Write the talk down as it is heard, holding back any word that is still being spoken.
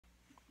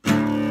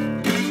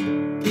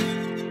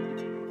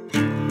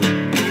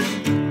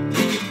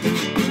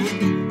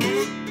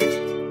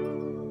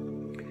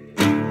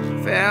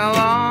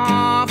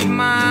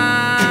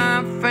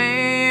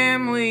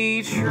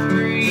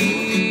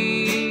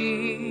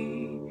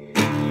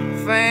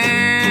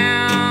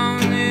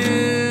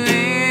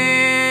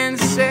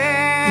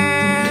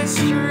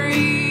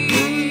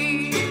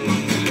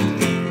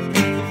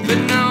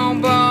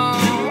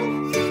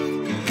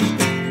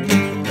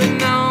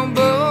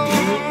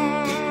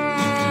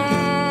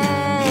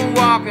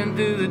walking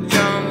through the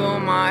jungle,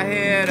 my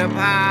head up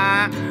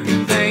high,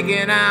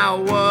 thinking I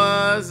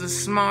was the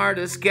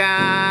smartest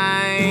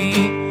guy.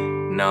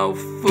 No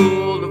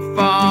fool to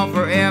fall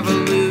for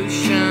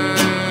evolution.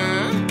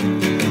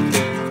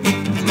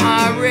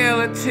 My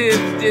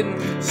relatives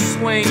didn't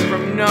swing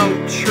from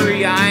no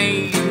tree. I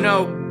ain't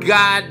no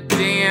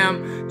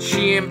goddamn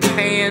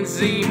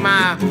chimpanzee.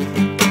 My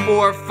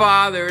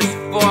forefathers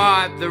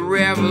fought the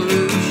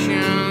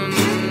revolution.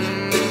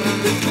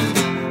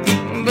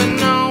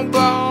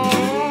 Bonobo,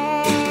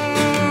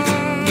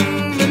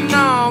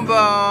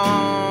 Bonobo,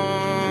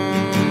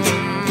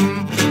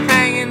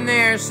 hanging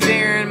there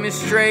staring me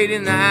straight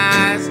in the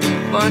eyes.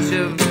 Bunch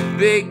of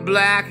big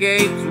black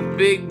apes with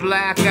big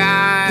black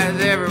eyes.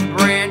 Every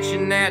branch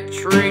in that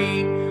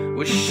tree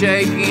was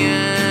shaking.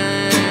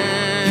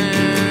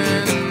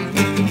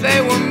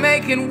 They were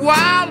making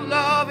wild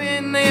love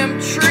in them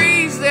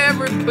trees.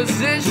 Every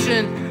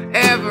position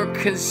ever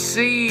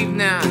conceived.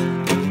 Now,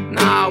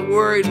 not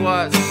worried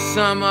what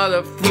some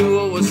other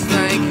fool was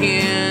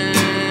thinking.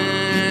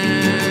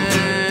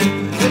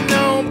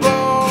 Bonobo,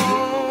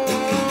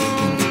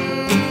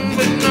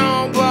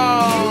 Bonobo,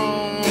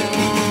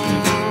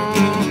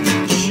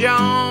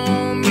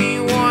 show me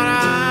what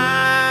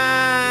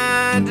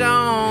I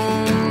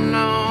don't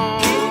know.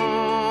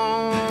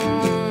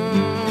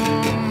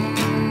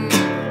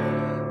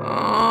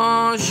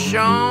 Oh,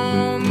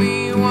 show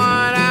me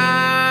what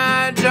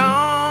I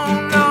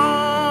don't know.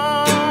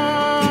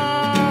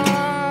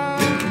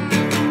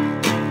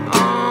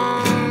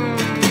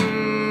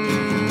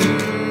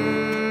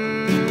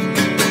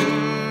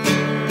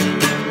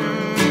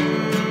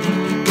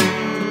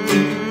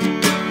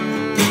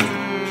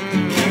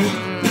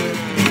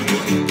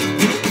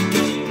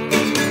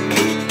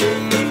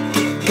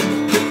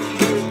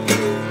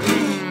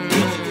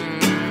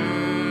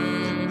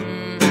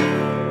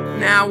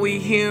 Now we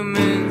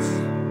humans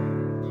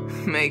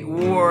make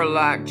war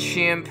like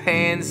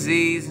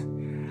chimpanzees.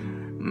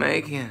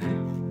 Making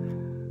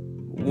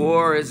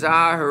war is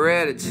our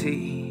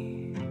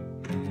heredity.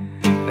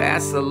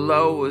 That's the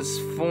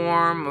lowest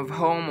form of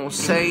Homo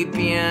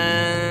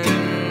sapien.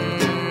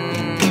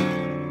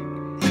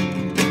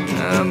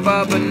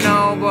 But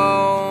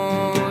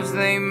bonobos,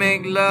 they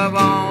make love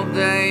all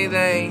day.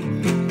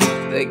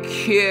 They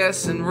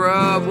kiss and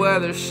rub,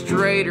 whether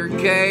straight or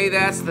gay.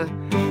 That's the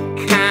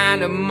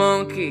kind of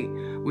monkey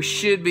we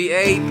should be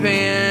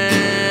aping.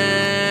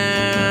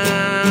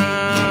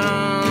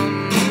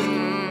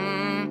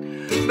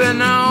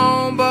 Bonobo.